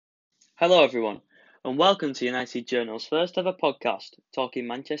Hello, everyone, and welcome to United Journal's first ever podcast, Talking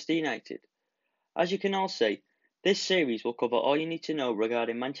Manchester United. As you can all see, this series will cover all you need to know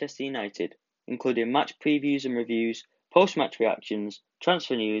regarding Manchester United, including match previews and reviews, post-match reactions,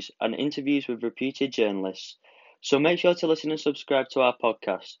 transfer news, and interviews with reputed journalists. So make sure to listen and subscribe to our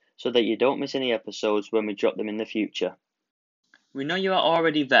podcast so that you don't miss any episodes when we drop them in the future. We know you are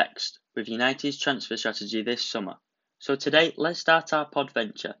already vexed with United's transfer strategy this summer, so today let's start our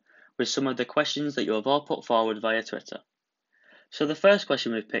podventure with some of the questions that you have all put forward via Twitter. So the first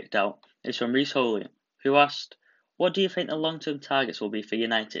question we've picked out is from Reese Holian, who asked, what do you think the long-term targets will be for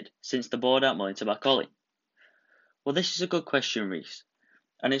United, since the board aren't willing to back Ollie? Well, this is a good question, Reese,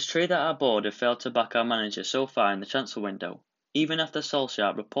 and it's true that our board have failed to back our manager so far in the transfer window, even after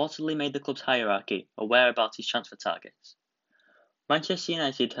Solskjaer reportedly made the club's hierarchy aware about his transfer targets. Manchester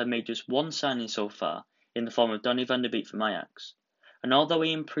United have made just one signing so far, in the form of Donny van de Beek from Ajax, and although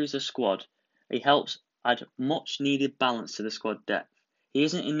he improves the squad, he helps add much needed balance to the squad depth. He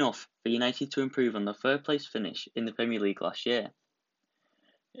isn't enough for United to improve on the third place finish in the Premier League last year.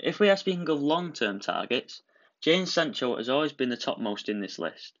 If we are speaking of long-term targets, Jadon Sancho has always been the topmost in this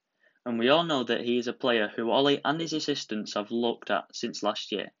list, and we all know that he is a player who Ollie and his assistants have looked at since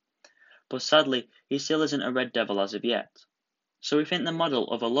last year, but sadly he still isn't a Red Devil as of yet. So we think the model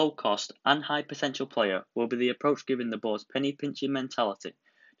of a low-cost and high-potential player will be the approach given the board's penny-pinching mentality,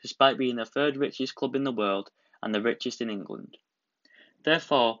 despite being the third richest club in the world and the richest in England.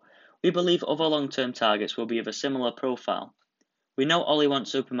 Therefore, we believe other long-term targets will be of a similar profile. We know Ollie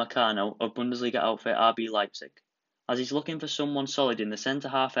wants Upamecano of Bundesliga outfit RB Leipzig, as he's looking for someone solid in the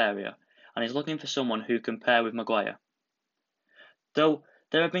centre-half area, and he's looking for someone who can pair with Maguire. Though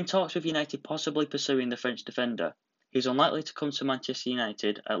there have been talks with United possibly pursuing the French defender, he's unlikely to come to Manchester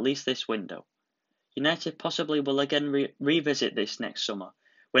United at least this window. United possibly will again revisit this next summer,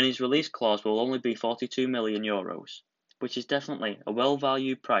 when his release clause will only be €42 million, which is definitely a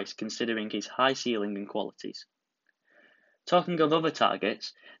well-valued price considering his high ceiling and qualities. Talking of other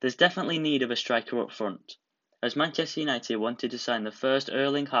targets, there's definitely need of a striker up front, as Manchester United wanted to sign the first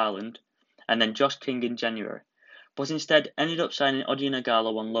Erling Haaland and then Josh King in January, but instead ended up signing Odion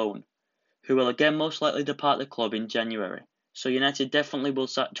Ighalo on loan, who will again most likely depart the club in January, so United definitely will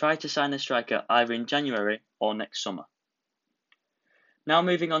try to sign a striker either in January or next summer. Now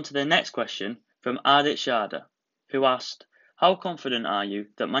moving on to the next question from Ardit Sharda, who asked, how confident are you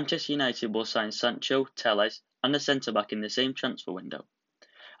that Manchester United will sign Sancho, Telles and a centre-back in the same transfer window?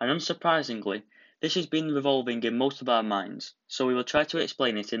 And unsurprisingly, this has been revolving in most of our minds, so we will try to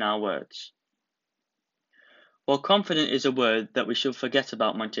explain it in our words. Well, confident is a word that we should forget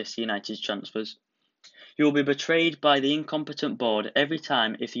about Manchester United's transfers. You will be betrayed by the incompetent board every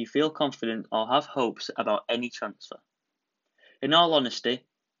time if you feel confident or have hopes about any transfer. In all honesty,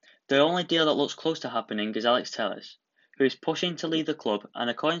 the only deal that looks close to happening is Alex Telles, who is pushing to leave the club, and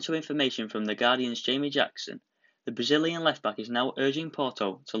according to information from The Guardian's Jamie Jackson, the Brazilian left-back is now urging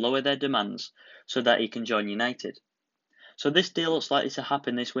Porto to lower their demands so that he can join United. So this deal looks likely to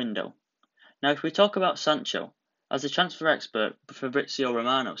happen this window. Now, if we talk about Sancho, as the transfer expert Fabrizio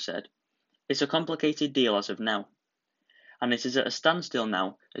Romano said, it's a complicated deal as of now. And it is at a standstill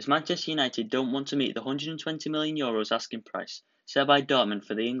now, as Manchester United don't want to meet the €120 million asking price set by Dortmund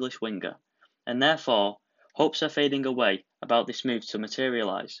for the English winger, and therefore, hopes are fading away about this move to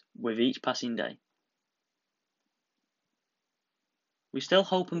materialise with each passing day. We still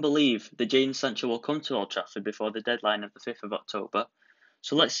hope and believe that Jadon Sancho will come to Old Trafford before the deadline of the 5th of October,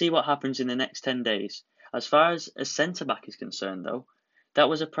 so let's see what happens in the next 10 days. As far as a centre-back is concerned though, that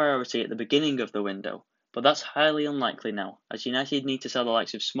was a priority at the beginning of the window, but that's highly unlikely now, as United need to sell the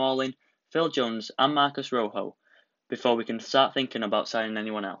likes of Smalling, Phil Jones and Marcos Rojo before we can start thinking about signing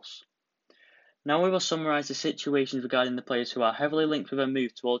anyone else. Now we will summarise the situations regarding the players who are heavily linked with a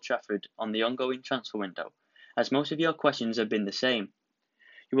move to Old Trafford on the ongoing transfer window, as most of your questions have been the same.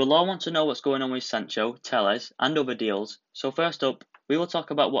 You will all want to know what's going on with Sancho, Telles and other deals, so first up, we will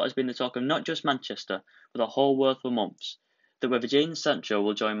talk about what has been the talk of not just Manchester, but the whole world for months, that whether Jadon Sancho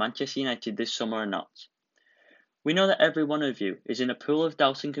will join Manchester United this summer or not. We know that every one of you is in a pool of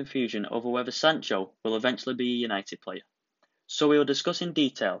doubt and confusion over whether Sancho will eventually be a United player. So we will discuss in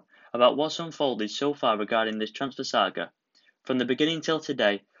detail about what's unfolded so far regarding this transfer saga, from the beginning till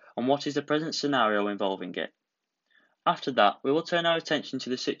today, and what is the present scenario involving it. After that, we will turn our attention to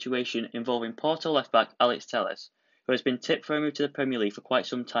the situation involving Porto left-back Alex Telles, who has been tipped for a move to the Premier League for quite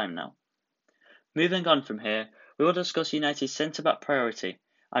some time now. Moving on from here, we will discuss United's centre-back priority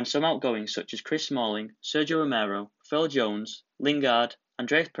and some outgoings such as Chris Smalling, Sergio Romero, Phil Jones, Lingard,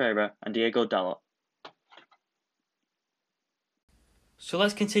 Andreas Pereira and Diego Dalot. So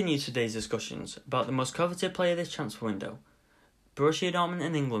let's continue today's discussions about the most coveted player this transfer window, Borussia Dortmund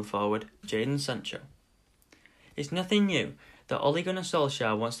and England forward Jadon Sancho. It's nothing new that Ole Gunnar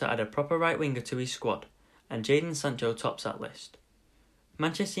Solskjaer wants to add a proper right winger to his squad, and Jadon Sancho tops that list.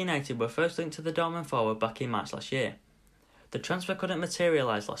 Manchester United were first linked to the Dortmund forward back in March last year. The transfer couldn't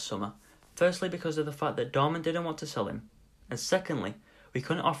materialise last summer, firstly because of the fact that Dortmund didn't want to sell him, and secondly, we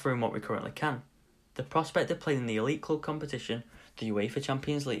couldn't offer him what we currently can, the prospect of playing in the elite club competition, the UEFA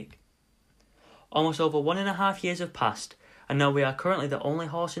Champions League. Almost over 1.5 years have passed, and now we are currently the only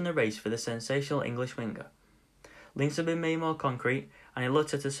horse in the race for the sensational English winger. Links have been made more concrete, and it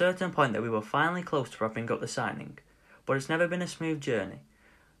looked at a certain point that we were finally close to wrapping up the signing, but it's never been a smooth journey.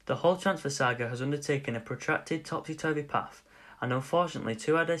 The whole transfer saga has undertaken a protracted topsy-turvy path, and unfortunately,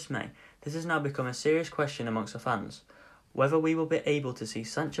 to our dismay, this has now become a serious question amongst the fans, whether we will be able to see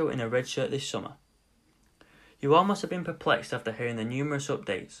Sancho in a red shirt this summer. You all must have been perplexed after hearing the numerous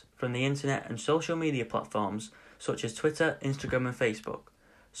updates from the internet and social media platforms such as Twitter, Instagram and Facebook,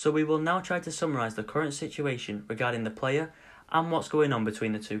 so we will now try to summarise the current situation regarding the player and what's going on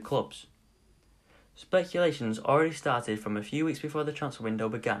between the two clubs. Speculations already started from a few weeks before the transfer window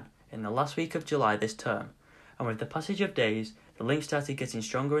began, in the last week of July this term, and with the passage of days, the links started getting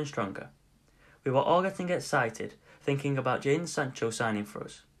stronger and stronger. We were all getting excited, thinking about Jadon Sancho signing for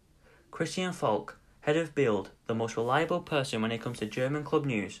us. Christian Falk, head of Bild, the most reliable person when it comes to German club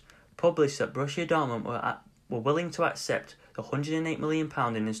news, published that Borussia Dortmund were willing to accept the £108 million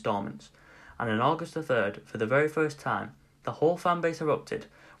in instalments, and on August the 3rd, for the very first time, the whole fanbase erupted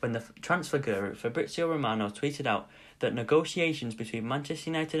when the transfer guru Fabrizio Romano tweeted out that negotiations between Manchester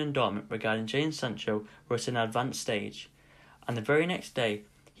United and Dortmund regarding Jadon Sancho were at an advanced stage, and the very next day,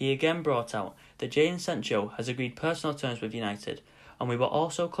 he again brought out that Jadon Sancho has agreed personal terms with United, and we were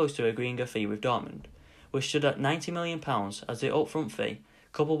also close to agreeing a fee with Dortmund, which stood at £90 million as the upfront fee,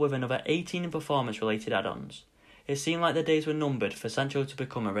 coupled with another 18 performance-related add-ons. It seemed like the days were numbered for Sancho to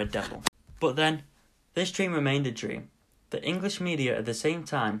become a Red Devil. But then, this dream remained a dream. The English media at the same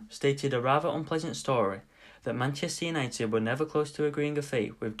time stated a rather unpleasant story that Manchester United were never close to agreeing a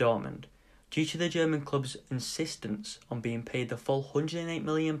fee with Dortmund, due to the German club's insistence on being paid the full £108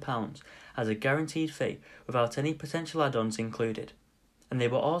 million as a guaranteed fee without any potential add-ons included. And they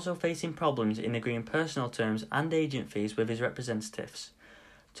were also facing problems in agreeing personal terms and agent fees with his representatives.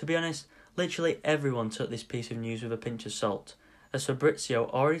 To be honest, literally everyone took this piece of news with a pinch of salt, as Fabrizio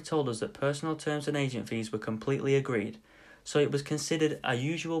already told us that personal terms and agent fees were completely agreed, so it was considered a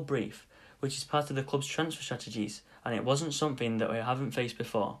usual brief, which is part of the club's transfer strategies, and it wasn't something that we haven't faced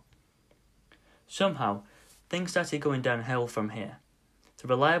before. Somehow, things started going downhill from here. The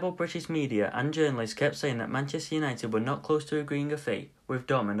reliable British media and journalists kept saying that Manchester United were not close to agreeing a fee with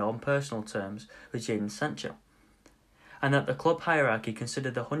Dortmund on personal terms with Jadon Sancho, and that the club hierarchy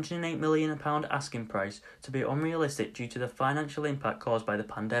considered the £108 million asking price to be unrealistic due to the financial impact caused by the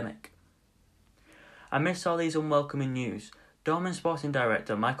pandemic. Amidst all these unwelcoming news, Dortmund sporting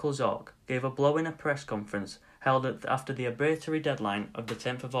director Michael Zorc gave a blow in a press conference held after the arbitrary deadline of the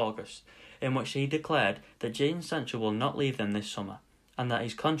 10th of August, in which he declared that Jadon Sancho will not leave them this summer, and that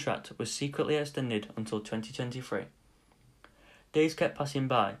his contract was secretly extended until 2023. Days kept passing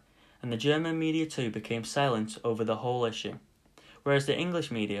by, and the German media too became silent over the whole issue, whereas the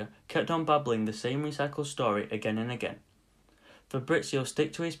English media kept on babbling the same recycled story again and again. Fabrizio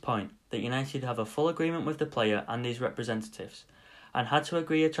stuck to his point that United have a full agreement with the player and his representatives, and had to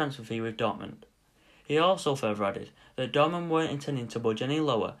agree a transfer fee with Dortmund. He also further added that Dortmund weren't intending to budge any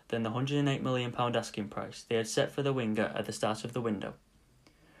lower than the £108 million asking price they had set for the winger at the start of the window.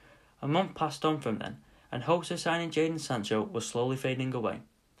 A month passed on from then, and hopes of signing Jadon Sancho were slowly fading away.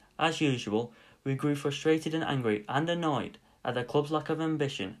 As usual, we grew frustrated and angry and annoyed at the club's lack of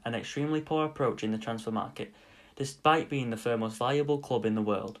ambition and extremely poor approach in the transfer market, despite being the third most valuable club in the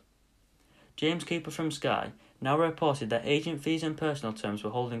world. James Cooper from Sky now reported that agent fees and personal terms were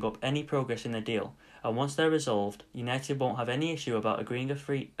holding up any progress in the deal, and once they're resolved, United won't have any issue about agreeing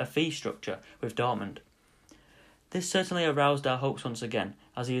a fee structure with Dortmund. This certainly aroused our hopes once again,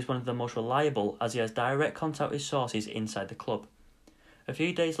 as he is one of the most reliable, as he has direct contact with sources inside the club. A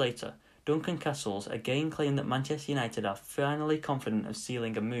few days later, Duncan Castles again claimed that Manchester United are finally confident of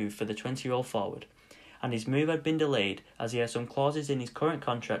sealing a move for the 20-year-old forward, and his move had been delayed as he has some clauses in his current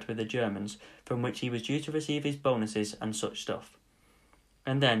contract with the Germans from which he was due to receive his bonuses and such stuff.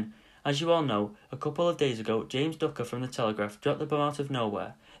 And then, as you all know, a couple of days ago, James Ducker from The Telegraph dropped the bomb out of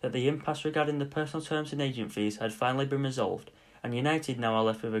nowhere that the impasse regarding the personal terms and agent fees had finally been resolved, and United now are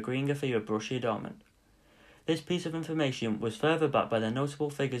left with agreeing a fee with Borussia Dortmund. This piece of information was further backed by the notable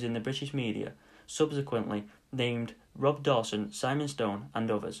figures in the British media. Subsequently, named Rob Dawson, Simon Stone, and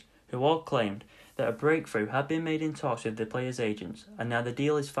others, who all claimed that a breakthrough had been made in talks with the players' agents, and now the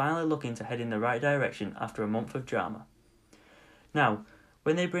deal is finally looking to head in the right direction after a month of drama. Now,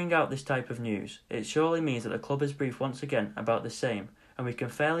 when they bring out this type of news, it surely means that the club is briefed once again about the same, and we can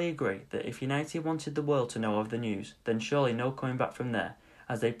fairly agree that if United wanted the world to know of the news, then surely no coming back from there,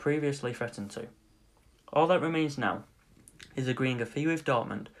 as they previously threatened to. All that remains now is agreeing a fee with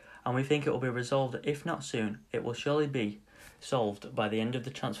Dortmund, and we think it will be resolved. If not soon, it will surely be solved by the end of the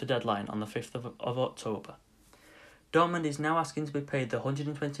transfer deadline on the 5th of October. Dortmund is now asking to be paid the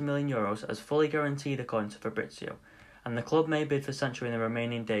 €120 million as fully guaranteed according to Fabrizio, and the club may bid for Sancho in the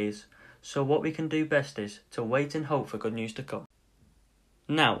remaining days, so what we can do best is to wait and hope for good news to come.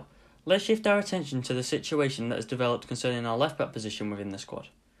 Now, let's shift our attention to the situation that has developed concerning our left-back position within the squad.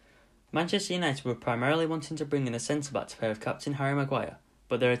 Manchester United were primarily wanting to bring in a centre-back to pair with captain Harry Maguire,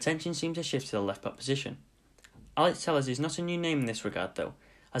 but their attention seemed to shift to the left-back position. Alex Telles is not a new name in this regard though,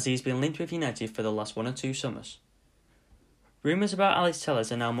 as he has been linked with United for the last 1 or 2 summers. Rumours about Alex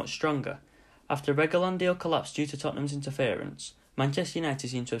Telles are now much stronger. After the Reguilón deal collapsed due to Tottenham's interference, Manchester United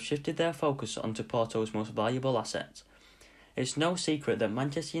seem to have shifted their focus onto Porto's most valuable asset. It's no secret that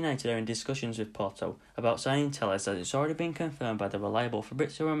Manchester United are in discussions with Porto about signing Telles, as it's already been confirmed by the reliable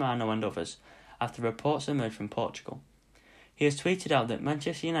Fabrizio Romano and others after reports emerged from Portugal. He has tweeted out that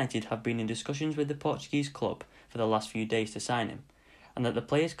Manchester United have been in discussions with the Portuguese club for the last few days to sign him, and that the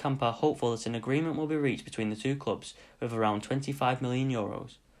players' camp are hopeful that an agreement will be reached between the two clubs with around €25 million,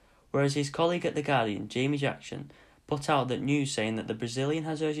 whereas his colleague at The Guardian, Jamie Jackson, put out that news saying that the Brazilian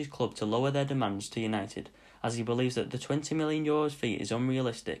has urged his club to lower their demands to United, as he believes that the €20 million fee is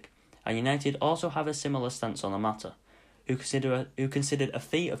unrealistic, and United also have a similar stance on the matter, who considered a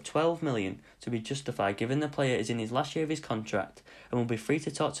fee of $12 million to be justified given the player is in his last year of his contract and will be free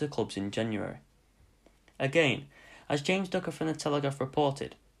to talk to the clubs in January. Again, as James Ducker from The Telegraph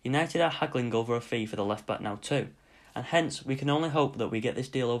reported, United are haggling over a fee for the left-back now too, and hence we can only hope that we get this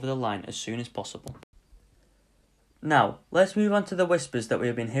deal over the line as soon as possible. Now, let's move on to the whispers that we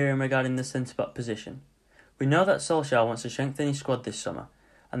have been hearing regarding the centre-back position. We know that Solskjaer wants to strengthen his squad this summer,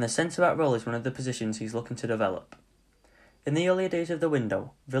 and the centre-back role is one of the positions he's looking to develop. In the earlier days of the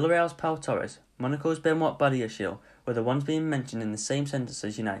window, Villarreal's Pau Torres, Monaco's Benoit Badiashile were the ones being mentioned in the same sentence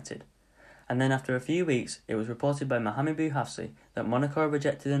as United. And then after a few weeks, it was reported by Mohamed Bouhafsi that Monaco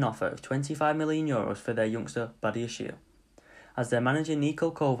rejected an offer of €25 million for their youngster Badiashile, as their manager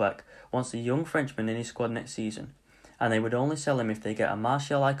Niko Kovac wants the young Frenchman in his squad next season, and they would only sell him if they get a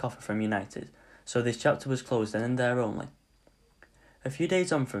Martial-like offer from United, so this chapter was closed then and there only. A few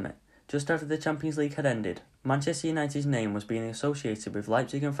days on from it, just after the Champions League had ended, Manchester United's name was being associated with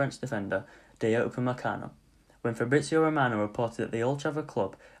Leipzig and French defender Dayot Upamecano, when Fabrizio Romano reported that the Old Trafford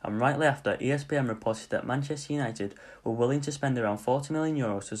club, and rightly after ESPN reported that Manchester United were willing to spend around €40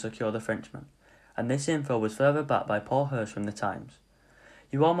 million to secure the Frenchman, and this info was further backed by Paul Hirsch from The Times.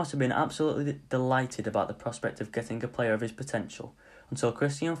 You all must have been absolutely delighted about the prospect of getting a player of his potential, until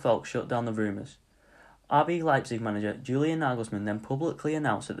Christian Falk shut down the rumours. RB Leipzig manager Julian Nagelsmann then publicly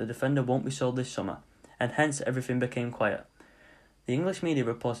announced that the defender won't be sold this summer, and hence everything became quiet. The English media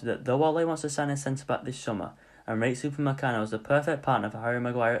reported that though Ole wants to sign a centre-back this summer, and rates Upamecano as the perfect partner for Harry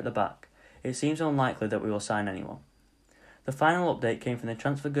Maguire at the back, it seems unlikely that we will sign anyone. The final update came from the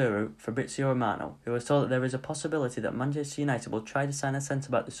transfer guru Fabrizio Romano, who was told that there is a possibility that Manchester United will try to sign a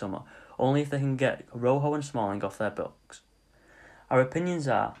centre-back this summer, only if they can get Rojo and Smalling off their books. Our opinions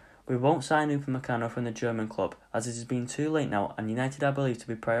are, we won't sign Upamecano from the German club, as it has been too late now and United are believed to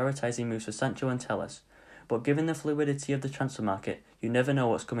be prioritising moves for Sancho and Telles, but given the fluidity of the transfer market, you never know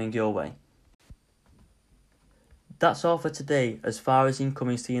what's coming your way. That's all for today as far as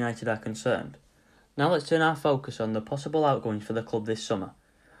incomings to United are concerned. Now let's turn our focus on the possible outgoings for the club this summer.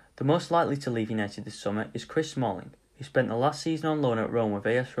 The most likely to leave United this summer is Chris Smalling, who spent the last season on loan at Rome with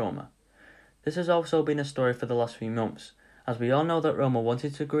AS Roma. This has also been a story for the last few months, as we all know that Roma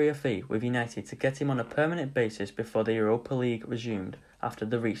wanted to agree a fee with United to get him on a permanent basis before the Europa League resumed after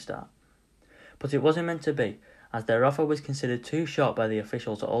the restart. But it wasn't meant to be, as their offer was considered too short by the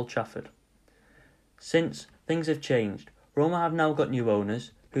officials at Old Trafford. Since, things have changed. Roma have now got new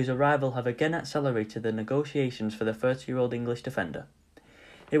owners, whose arrival have again accelerated the negotiations for the 30-year-old English defender.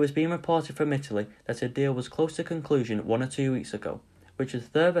 It was being reported from Italy that a deal was close to conclusion 1 or 2 weeks ago, which was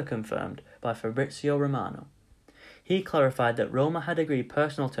further confirmed by Fabrizio Romano. He clarified that Roma had agreed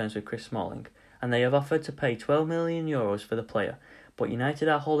personal terms with Chris Smalling, and they have offered to pay €12 million for the player, but United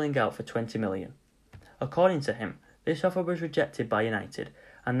are holding out for $20 million. According to him, this offer was rejected by United,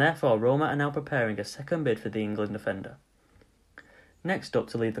 and therefore Roma are now preparing a second bid for the England defender. Next up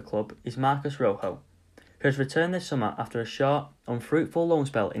to leave the club is Marcos Rojo, who has returned this summer after a short, unfruitful loan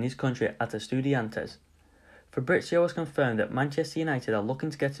spell in his country at Estudiantes. Fabrizio has confirmed that Manchester United are looking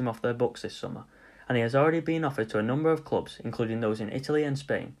to get him off their books this summer, and he has already been offered to a number of clubs, including those in Italy and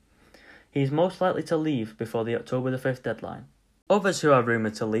Spain. He is most likely to leave before the October 5th deadline. Others who are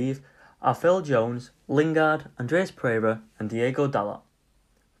rumoured to leave are Phil Jones, Lingard, Andreas Pereira and Diego Dalot.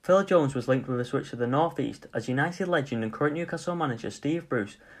 Phil Jones was linked with a switch to the North East as United legend and current Newcastle manager Steve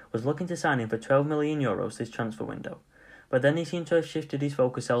Bruce was looking to sign him for €12 million this transfer window, but then he seemed to have shifted his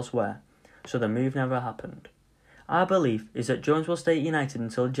focus elsewhere, so the move never happened. Our belief is that Jones will stay at United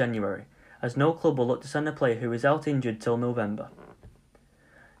until January, as no club will look to send a player who is out injured till November.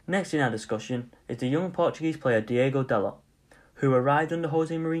 Next in our discussion is the young Portuguese player Diego Dalot, who arrived under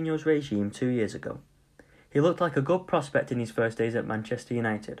Jose Mourinho's regime 2 years ago. He looked like a good prospect in his first days at Manchester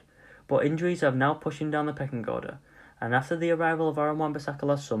United, but injuries have now pushed him down the pecking order, and after the arrival of Aaron Wan-Bissaka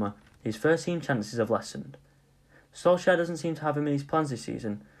last summer, his first team chances have lessened. Solskjaer doesn't seem to have him in his plans this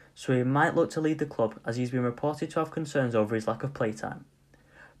season, so he might look to leave the club as he's been reported to have concerns over his lack of playtime.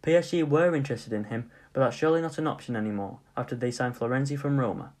 PSG were interested in him, but that's surely not an option anymore after they signed Florenzi from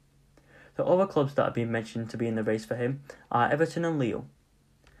Roma. The other clubs that have been mentioned to be in the race for him are Everton and Lille.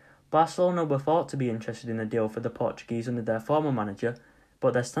 Barcelona were thought to be interested in a deal for the Portuguese under their former manager,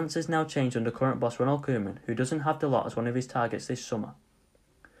 but their stance has now changed under current boss Ronald Koeman, who doesn't have Dalot as one of his targets this summer.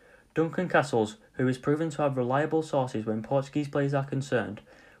 Duncan Castles, who is proven to have reliable sources when Portuguese players are concerned,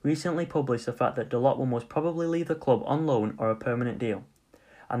 recently published the fact that Dalot will most probably leave the club on loan or a permanent deal,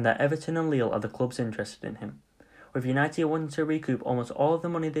 and that Everton and Lille are the clubs interested in him, with United wanting to recoup almost all of the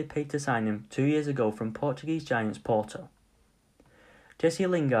money they paid to sign him 2 years ago from Portuguese giants Porto. Jesse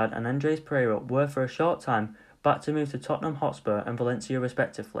Lingard and Andreas Pereira were for a short time back to move to Tottenham Hotspur and Valencia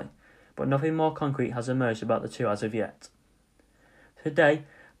respectively, but nothing more concrete has emerged about the two as of yet. Today,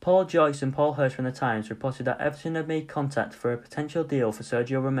 Paul Joyce and Paul Hurst from the Times reported that Everton had made contact for a potential deal for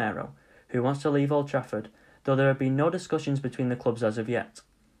Sergio Romero, who wants to leave Old Trafford, though there have been no discussions between the clubs as of yet.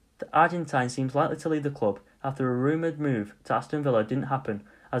 The Argentine seems likely to leave the club after a rumoured move to Aston Villa didn't happen,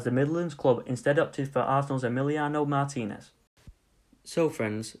 as the Midlands club instead opted for Arsenal's Emiliano Martinez. So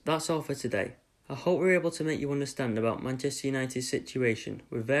friends, that's all for today. I hope we were able to make you understand about Manchester United's situation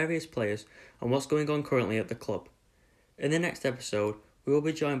with various players and what's going on currently at the club. In the next episode, we will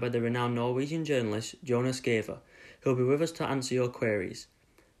be joined by the renowned Norwegian journalist Jonas Gaver, who will be with us to answer your queries.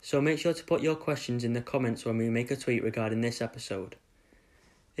 So make sure to put your questions in the comments when we make a tweet regarding this episode.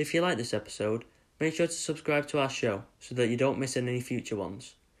 If you like this episode, make sure to subscribe to our show so that you don't miss any future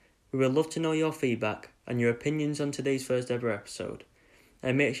ones. We would love to know your feedback and your opinions on today's first ever episode.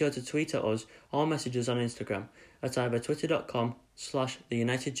 And make sure to tweet at us or message us on Instagram at either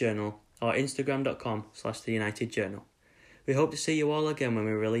twitter.com/theunitedjournal or instagram.com/theunitedjournal. We hope to see you all again when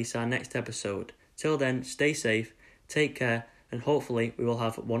we release our next episode. Till then, stay safe, take care, and hopefully we will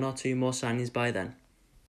have 1 or 2 more signings by then.